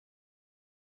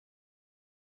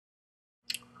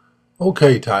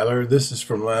Okay, Tyler, this is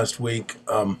from last week.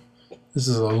 This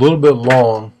is a little bit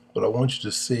long, but I want you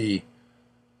to see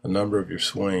a number of your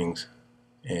swings.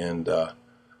 And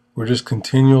we're just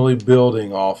continually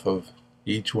building off of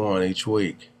each one each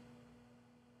week.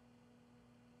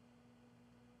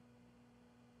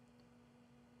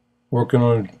 Working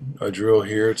on a drill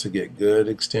here to get good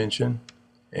extension.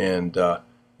 And you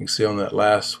can see on that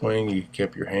last swing, you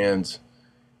kept your hands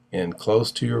in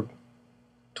close to your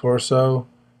torso,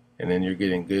 and then you're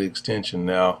getting good extension.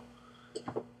 Now,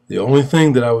 the only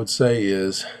thing that I would say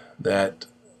is that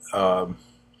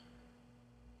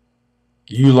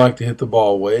you like to hit the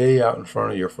ball way out in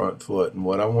front of your front foot, and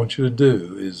what I want you to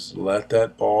do is let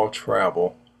that ball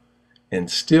travel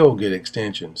and still get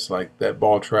extensions. Like that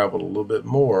ball traveled a little bit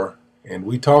more, and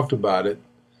we talked about it,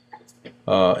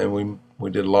 and we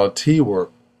did a lot of tee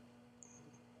work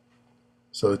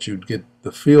so that you'd get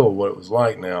the feel of what it was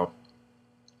like. Now,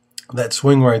 that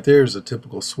swing right there is a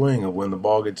typical swing of when the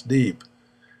ball gets deep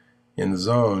in the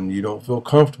zone. You don't feel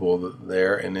comfortable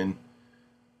there, and then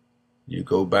you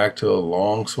go back to a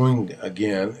long swing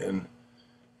again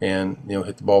and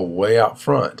hit the ball way out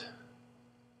front.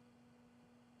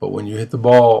 But when you hit the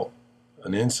ball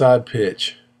an inside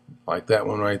pitch like that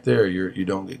one right there, you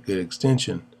don't get good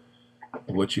extension.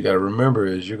 What you got to remember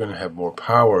is you're going to have more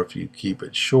power if you keep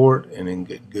it short and then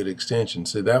get good extension.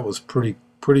 So that was pretty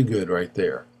good right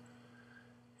there.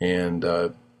 And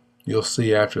you'll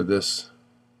see after this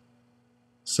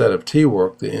set of tee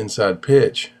work, the inside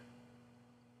pitch,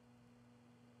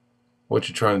 what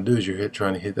you're trying to do is you're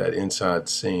trying to hit that inside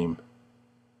seam.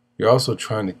 You're also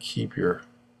trying to keep your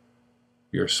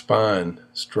spine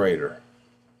straighter.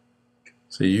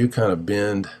 So you kind of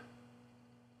bend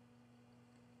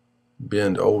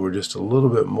over just a little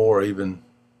bit more. Even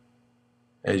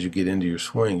as you get into your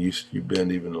swing, you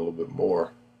bend even a little bit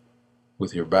more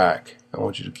with your back. I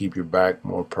want you to keep your back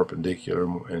more perpendicular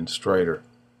and straighter.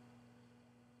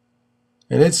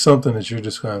 And it's something that you're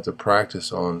just going to have to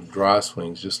practice on dry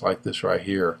swings, just like this right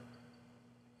here.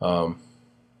 Hundreds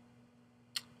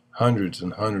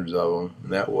and hundreds of them.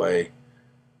 And that way,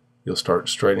 you'll start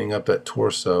straightening up that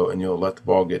torso, and you'll let the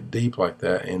ball get deep like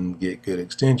that and get good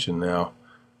extension. Now,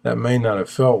 that may not have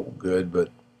felt good, but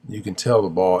you can tell the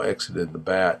ball exited the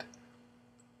bat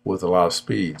with a lot of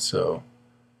speed. So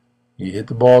you hit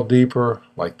the ball deeper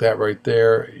like that right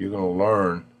there, you're going to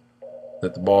learn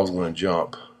that the ball is going to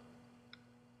jump.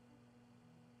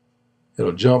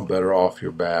 It'll jump better off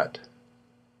your bat.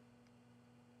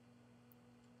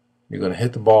 You're going to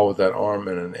hit the ball with that arm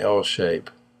in an L shape.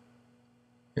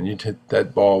 And you hit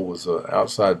that ball was an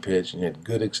outside pitch, and you had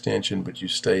good extension, but you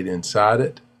stayed inside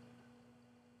it.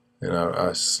 And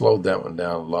I slowed that one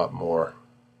down a lot more.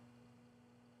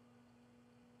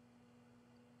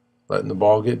 Letting the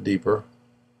ball get deeper.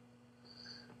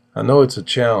 I know it's a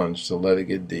challenge to let it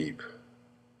get deep.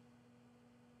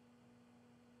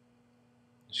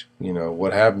 You know,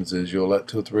 what happens is you'll let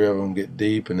 2 or 3 of them get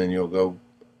deep, and then you'll go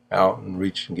out and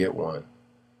reach and get one.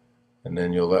 And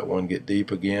then you'll let one get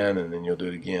deep again, and then you'll do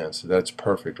it again. So that's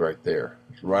perfect right there.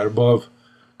 It's right above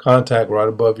contact, right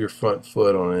above your front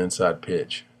foot on an inside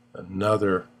pitch.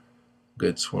 Another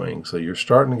good swing. So you're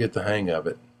starting to get the hang of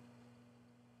it.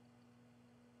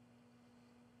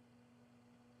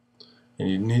 And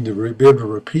you need to be able to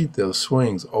repeat those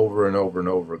swings over and over and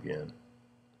over again.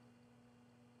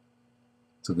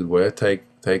 It's a good way of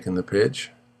taking the pitch.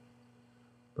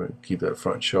 But keep that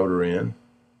front shoulder in.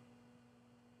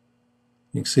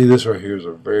 You can see this right here is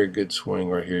a very good swing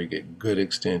right here. You get good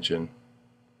extension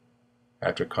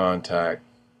after contact.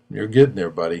 You're getting there,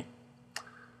 buddy.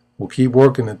 We'll keep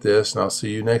working at this, and I'll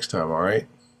see you next time, all right?